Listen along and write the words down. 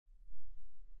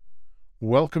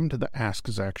Welcome to the Ask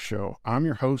ZAC show. I'm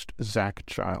your host, ZAC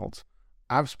Childs.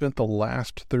 I've spent the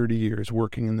last 30 years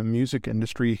working in the music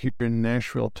industry here in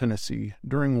Nashville, Tennessee,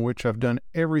 during which I've done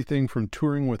everything from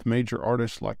touring with major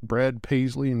artists like Brad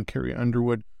Paisley and Carrie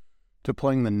Underwood to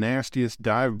playing the nastiest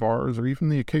dive bars or even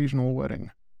the occasional wedding.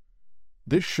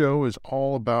 This show is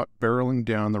all about barreling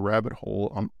down the rabbit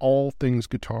hole on all things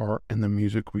guitar and the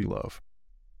music we love.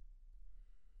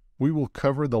 We will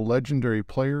cover the legendary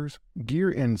players,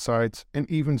 gear insights, and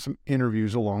even some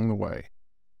interviews along the way.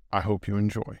 I hope you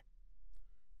enjoy.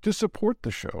 To support the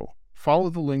show,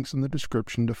 follow the links in the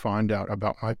description to find out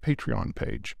about my Patreon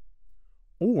page.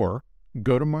 Or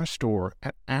go to my store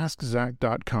at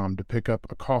askzac.com to pick up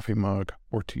a coffee mug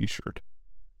or t-shirt.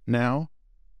 Now,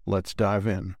 let's dive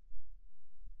in.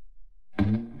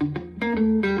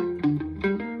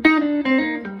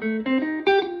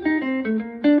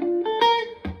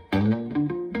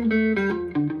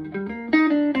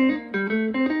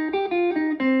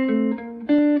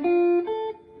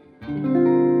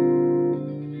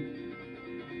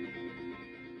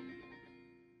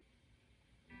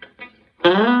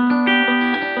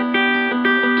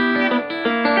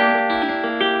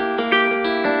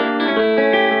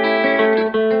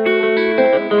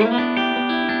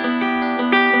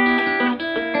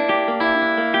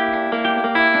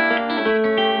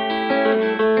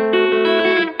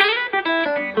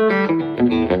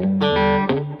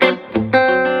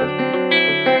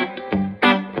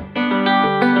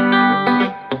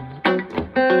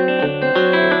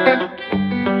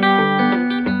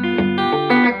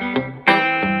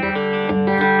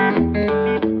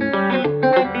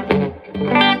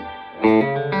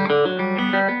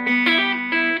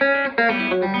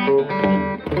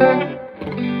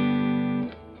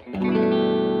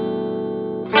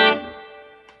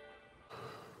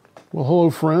 Well, hello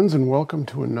friends, and welcome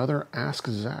to another Ask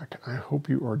ZAC. I hope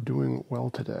you are doing well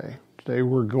today. Today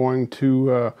we're going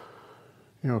to,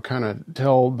 kind of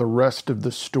tell the rest of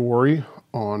the story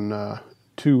on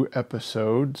 2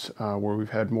 episodes where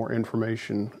we've had more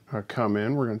information come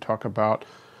in. We're going to talk about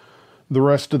the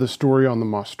rest of the story on the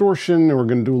Mostortion, and we're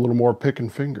going to do a little more picking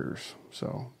fingers.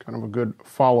 So, kind of a good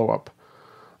follow-up.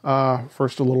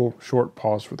 First, a little short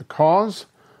pause for the cause.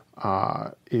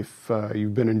 If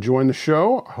you've been enjoying the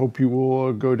show, I hope you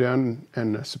will go down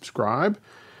and subscribe.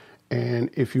 And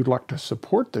if you'd like to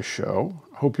support the show,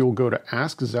 I hope you'll go to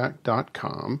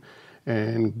askzac.com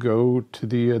and go to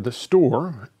the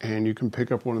store, and you can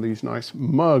pick up one of these nice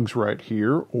mugs right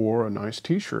here or a nice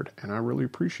t-shirt, and I really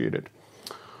appreciate it.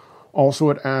 Also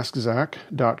at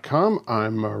askzac.com,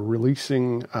 I'm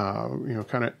releasing,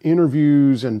 kind of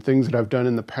interviews and things that I've done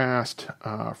in the past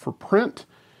for print.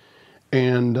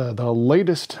 And the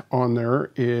latest on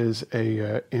there is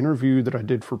a interview that I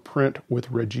did for print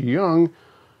with Reggie Young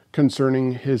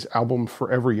concerning his album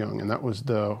Forever Young. And that was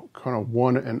the kind of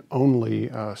one and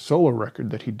only solo record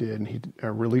that he did. And he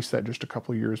released that just a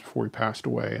couple of years before he passed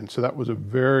away. And so that was a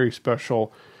very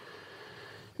special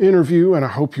interview. And I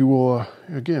hope you will,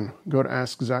 again, go to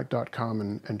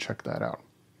askzac.com and check that out.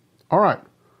 All right.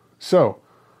 So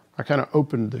I kind of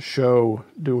opened the show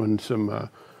doing some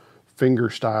finger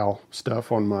style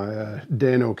stuff on my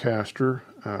Danocaster.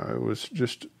 It was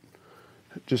just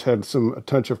had a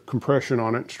touch of compression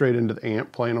on it straight into the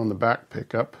amp, playing on the back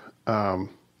pickup. I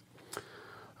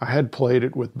had played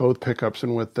it with both pickups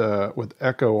and with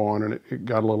echo on, and it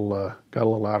got a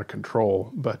little out of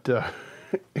control. But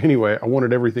anyway, I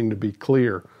wanted everything to be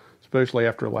clear, especially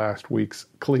after last week's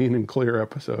clean and clear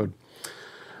episode.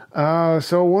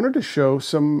 So I wanted to show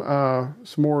some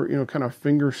more kind of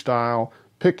finger style.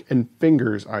 Pick and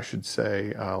fingers, I should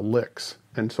say, licks.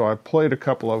 And so I played a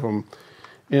couple of them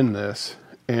in this.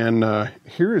 And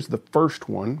here is the first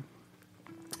one.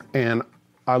 And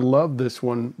I love this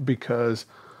one because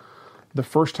the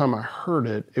first time I heard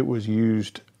it, it was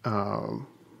used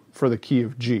for the key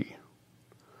of G.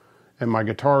 And my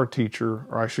guitar teacher,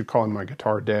 or I should call him my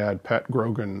guitar dad, Pat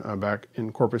Grogan, back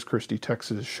in Corpus Christi,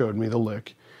 Texas, showed me the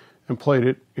lick and played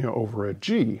it, over a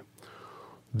G.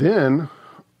 Then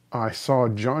I saw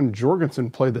John Jorgensen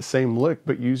play the same lick,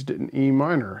 but used it in E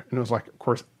minor. And it was like, of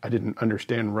course, I didn't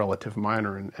understand relative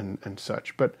minor and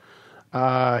such. But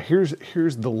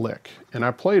here's the lick. And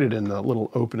I played it in the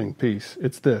little opening piece.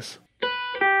 It's this.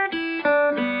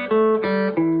 I'm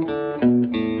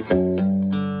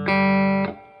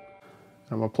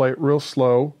going to play it real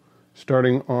slow,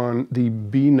 starting on the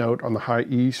B note on the high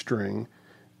E string.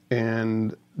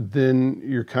 And then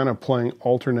you're kind of playing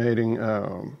alternating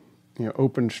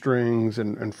open strings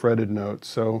and fretted notes.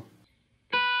 So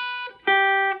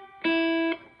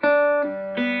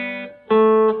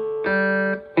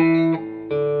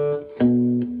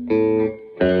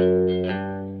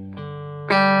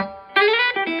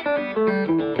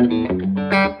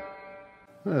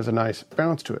has a nice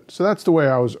bounce to it. So that's the way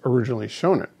I was originally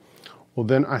shown it. Well,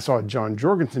 then I saw John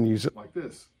Jorgensen use it like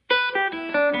this. I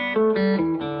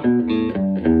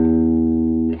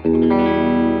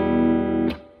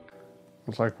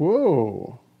was like,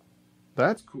 whoa,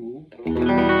 that's cool.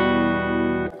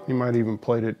 He might even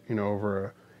played it, over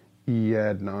a E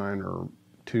add 9 or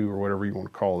 2 or whatever you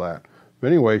want to call that. But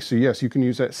anyway, so yes, you can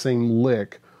use that same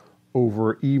lick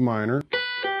over E minor.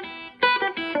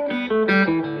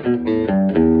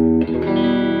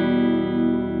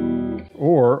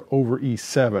 Or over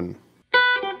E7.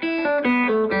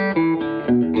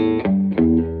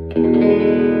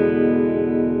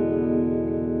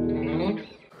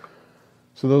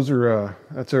 So those are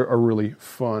that's a really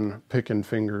fun pick and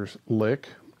fingers lick.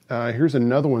 Here's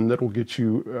another one that'll get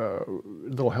you,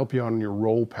 that'll help you on your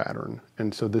roll pattern.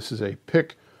 And so this is a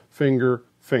pick, finger,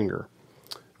 finger.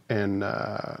 And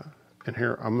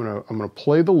here I'm gonna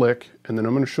play the lick, and then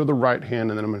I'm gonna show the right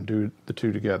hand, and then I'm gonna do the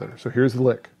two together. So here's the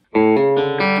lick.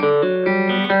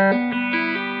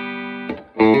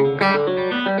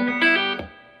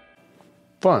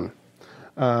 Fun.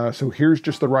 So here's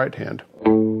just the right hand.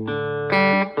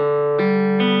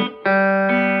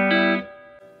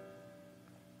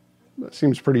 That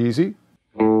seems pretty easy.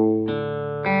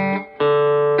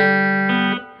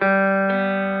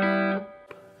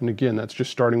 And again, that's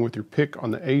just starting with your pick on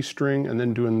the A string, and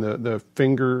then doing the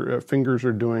fingers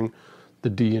are doing the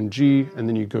D and G, and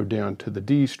then you go down to the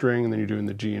D string, and then you're doing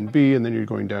the G and B, and then you're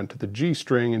going down to the G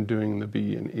string and doing the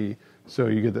B and E. So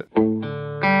you get the...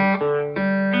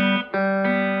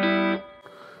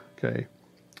 Okay.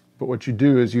 But what you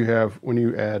do is you have, when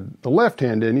you add the left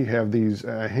hand in, you have these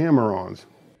hammer-ons.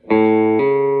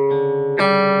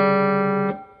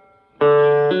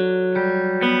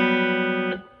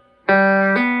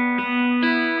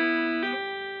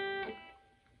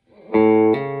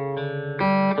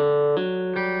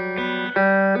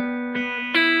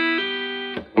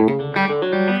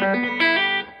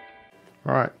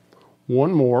 All right,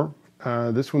 one more.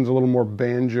 This one's a little more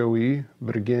banjo-y,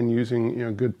 but again,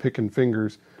 using good picking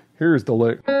fingers. Here's the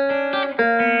lick.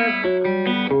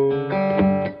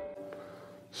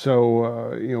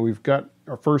 So we've got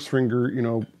our first finger,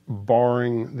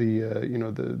 barring the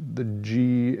the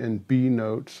G and B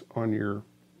notes on your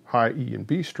high E and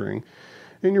B string,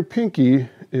 and your pinky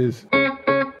is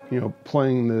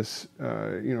playing this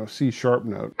C sharp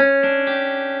note.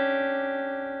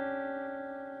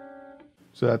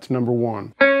 So that's number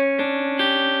one.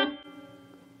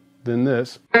 Then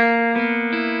this,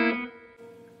 and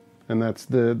that's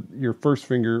your first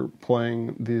finger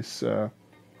playing this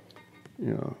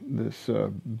this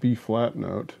B flat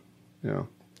note, and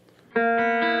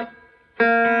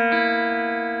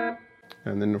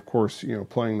then of course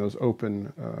playing those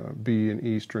open B and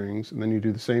E strings, and then you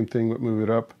do the same thing but move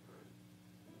it up.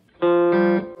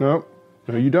 No,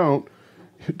 you don't.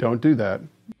 Don't do that,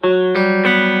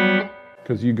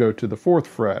 because you go to the 4th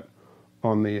fret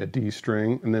on the D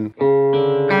string, and then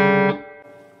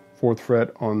 4th fret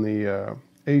on the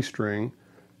A string,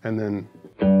 and then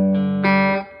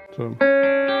so.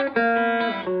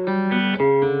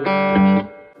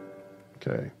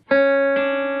 Okay.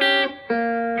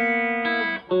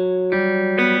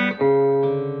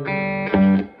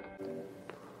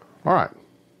 All right.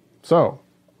 So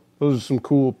those are some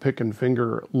cool pick and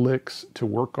finger licks to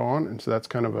work on, and so that's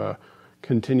kind of a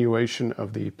continuation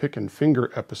of the pick and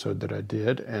finger episode that I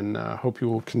did, and hope you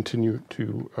will continue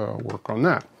to work on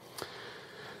that.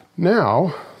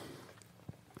 Now,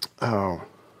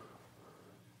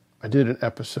 I did an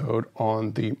episode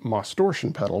on the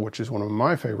Mostortion pedal, which is one of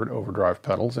my favorite overdrive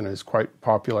pedals and is quite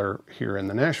popular here in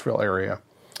the Nashville area.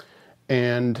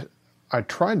 And I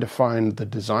tried to find the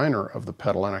designer of the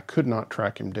pedal, and I could not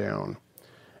track him down.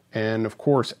 And of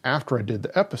course, after I did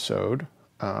the episode,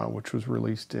 which was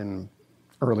released in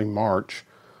early March,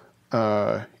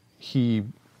 he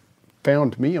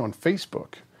found me on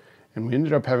Facebook, and we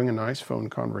ended up having a nice phone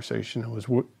conversation, and was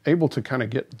able to kind of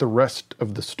get the rest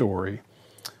of the story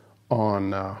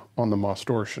on the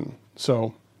Mostortion.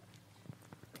 So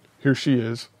here she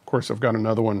is. Of course, I've got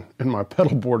another one in my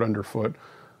pedal board underfoot.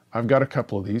 I've got a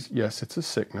couple of these. Yes, it's a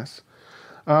sickness.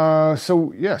 So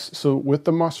with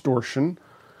the Mostortion,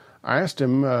 I asked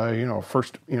him,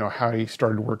 first, how he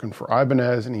started working for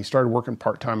Ibanez, and he started working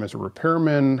part-time as a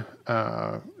repairman,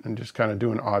 and just kind of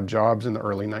doing odd jobs in the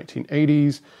early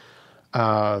 1980s.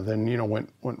 Then,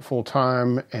 went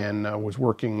full-time and was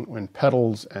working in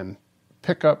pedals and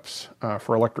pickups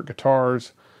for electric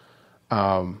guitars.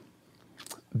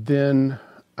 Then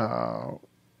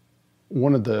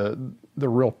one of the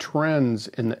real trends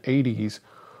in the 80s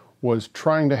was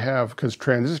trying to have, because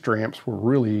transistor amps were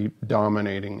really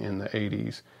dominating in the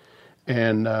 80s,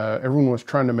 and everyone was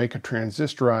trying to make a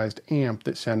transistorized amp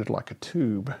that sounded like a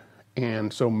tube.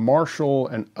 And so Marshall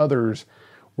and others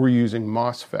were using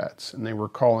MOSFETs, and they were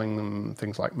calling them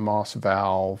things like MOS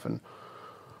valve and,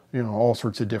 you know, all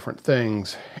sorts of different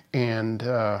things. And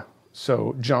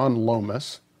so John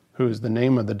Lomas, who is the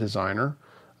name of the designer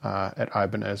at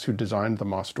Ibanez, who designed the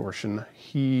MOSdortion,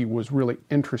 he was really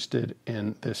interested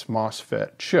in this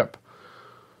MOSFET chip.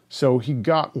 So he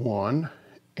got one,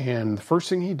 and the first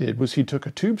thing he did was he took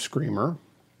a tube screamer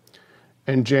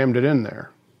and jammed it in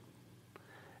there.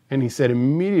 And he said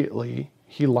immediately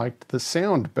he liked the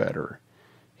sound better.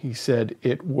 He said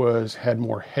it had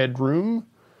more headroom,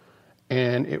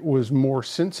 and it was more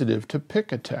sensitive to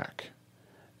pick attack.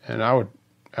 And I would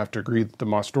have to agree that the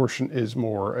MOSdortion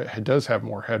it does have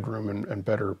more headroom and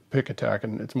better pick attack,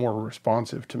 and it's more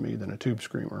responsive to me than a tube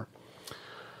screamer.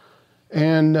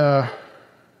 And that,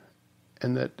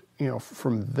 you know,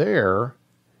 from there,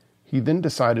 he then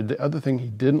decided the other thing he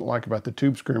didn't like about the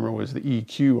tube screamer was the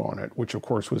EQ on it, which of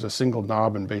course was a single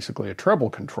knob and basically a treble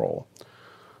control.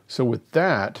 So with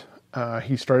that,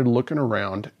 he started looking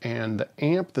around, and the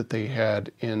amp that they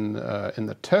had in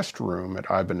the test room at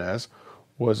Ibanez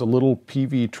was a little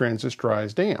PV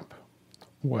transistorized amp.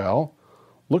 Well,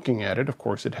 looking at it, of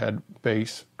course, it had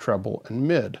bass, treble, and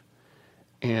mid.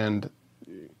 And,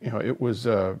 you know, it was,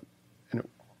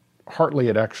 Hartley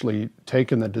had actually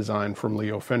taken the design from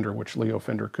Leo Fender, which Leo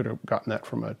Fender could have gotten that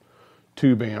from a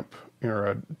tube amp or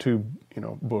a tube, you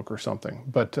know, book or something.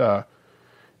 But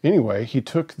anyway, he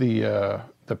took the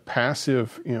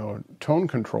passive, you know, tone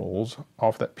controls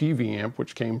off that PV amp,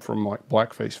 which came from like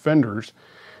Blackface Fenders,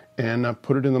 and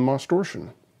put it in the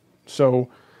MOSdortion. So,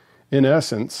 in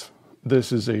essence,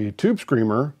 this is a tube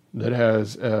screamer that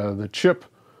has the chip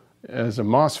as a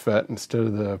MOSFET instead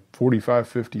of the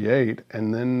 4558,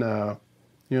 and then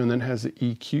you know, and then has the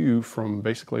EQ from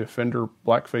basically a Fender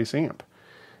Blackface amp.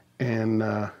 And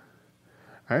I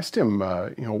asked him,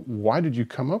 you know, why did you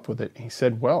come up with it? He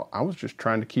said, well, I was just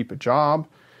trying to keep a job.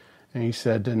 And he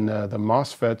said, and the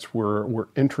MOSFETs were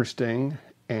interesting,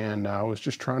 and I was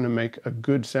just trying to make a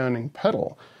good sounding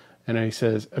pedal. And he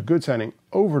says, a good sounding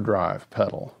overdrive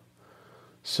pedal.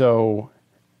 So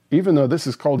even though this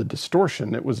is called a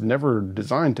distortion, it was never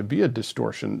designed to be a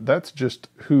distortion. That's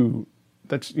you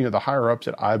know, the higher ups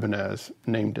at Ibanez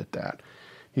named it that.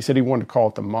 He said he wanted to call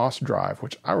it the MOS Drive,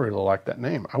 which I really like that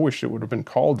name. I wish it would have been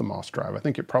called the MOS Drive. I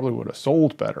think it probably would have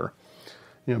sold better,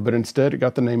 you know, but instead it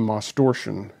got the name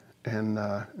MOSdortion, and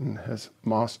has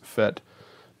MOSFET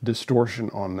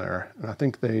distortion on there. And I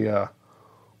think they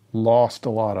lost a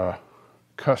lot of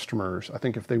customers. I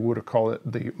think if they would have called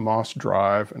it the MOS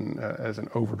Drive and as an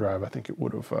overdrive, I think it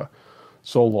would have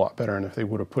sold a lot better. And if they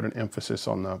would have put an emphasis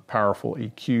on the powerful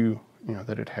EQ, you know,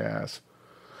 that it has.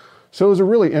 So it was a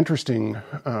really interesting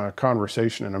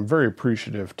conversation, and I'm very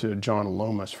appreciative to John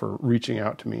Lomas for reaching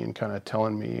out to me and kind of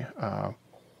telling me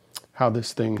how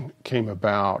this thing came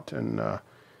about. And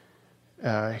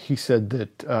he said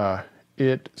that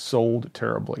it sold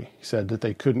terribly. He said that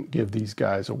they couldn't give these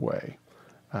guys away.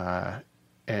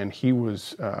 And he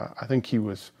was, I think he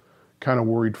was kind of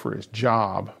worried for his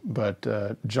job, but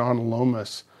John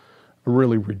Lomas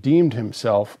really redeemed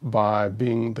himself by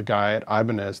being the guy at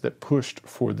Ibanez that pushed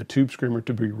for the tube screamer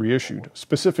to be reissued,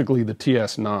 specifically the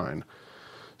TS9.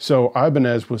 So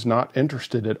Ibanez was not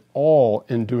interested at all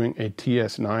in doing a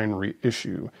TS9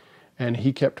 reissue, and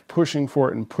he kept pushing for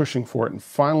it, and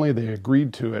finally they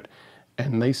agreed to it,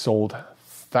 and they sold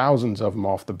thousands of them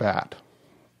off the bat,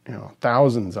 you know,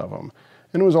 thousands of them.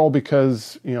 And it was all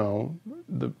because, you know,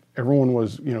 everyone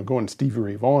was, you know, going Stevie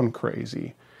Ray Vaughan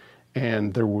crazy.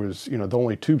 And there was, you know, the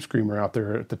only tube screamer out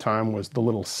there at the time was the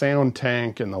little Sound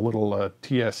Tank and the little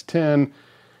TS10.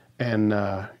 And,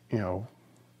 you know,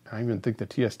 I even think the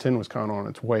TS10 was kind of on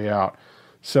its way out.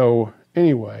 So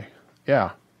anyway,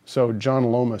 yeah. So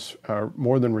John Lomas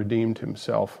more than redeemed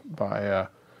himself by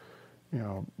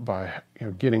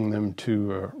getting them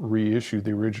to reissue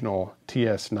the original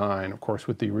TS9, of course,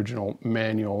 with the original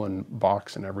manual and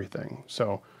box and everything.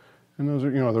 So, and those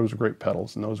are, you know, those are great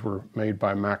pedals, and those were made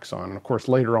by Maxon. And of course,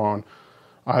 later on,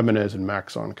 Ibanez and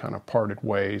Maxon kind of parted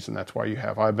ways, and that's why you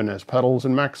have Ibanez pedals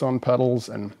and Maxon pedals.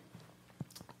 And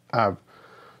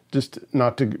just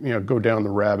not to, you know, go down the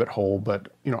rabbit hole, but,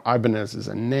 you know, Ibanez is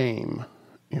a name.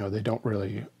 You know, they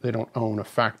don't own a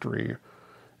factory,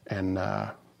 and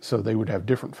so they would have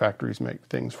different factories make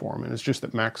things for them. And it's just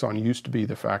that Maxon used to be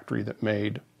the factory that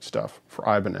made stuff for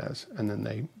Ibanez, and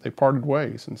then they parted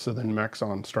ways. And so then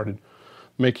Maxon started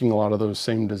making a lot of those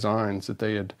same designs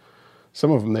that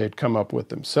some of them they had come up with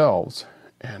themselves.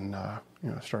 and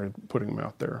started putting them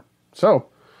out there. So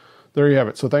there you have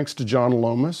it. So thanks to John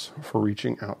Lomas for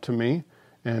reaching out to me.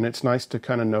 And it's nice to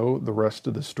kind of know the rest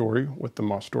of the story with the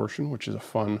Mostortion, which is a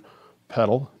fun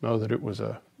pedal. Know that it was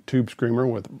a tube screamer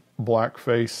with black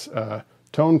face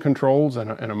tone controls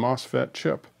and a MOSFET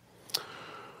chip.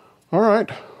 All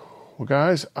right. Well,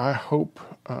 guys, I hope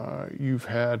you're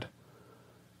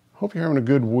having a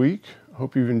good week. I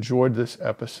hope you've enjoyed this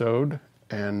episode,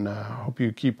 and hope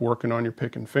you keep working on your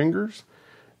picking fingers,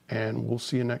 and we'll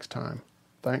see you next time.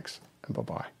 Thanks, and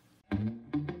bye-bye.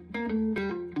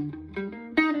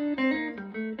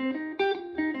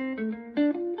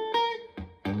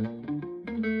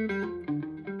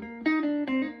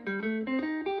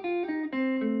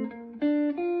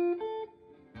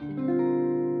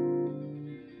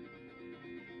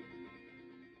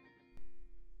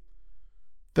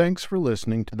 Thanks for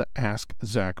listening to the Ask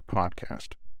ZAC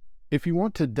podcast. If you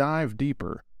want to dive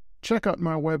deeper, check out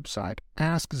my website,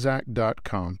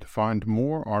 askzac.com, to find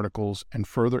more articles and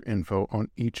further info on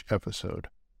each episode.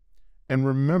 And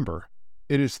remember,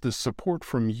 it is the support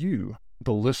from you,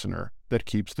 the listener, that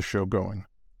keeps the show going.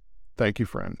 Thank you,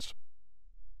 friends.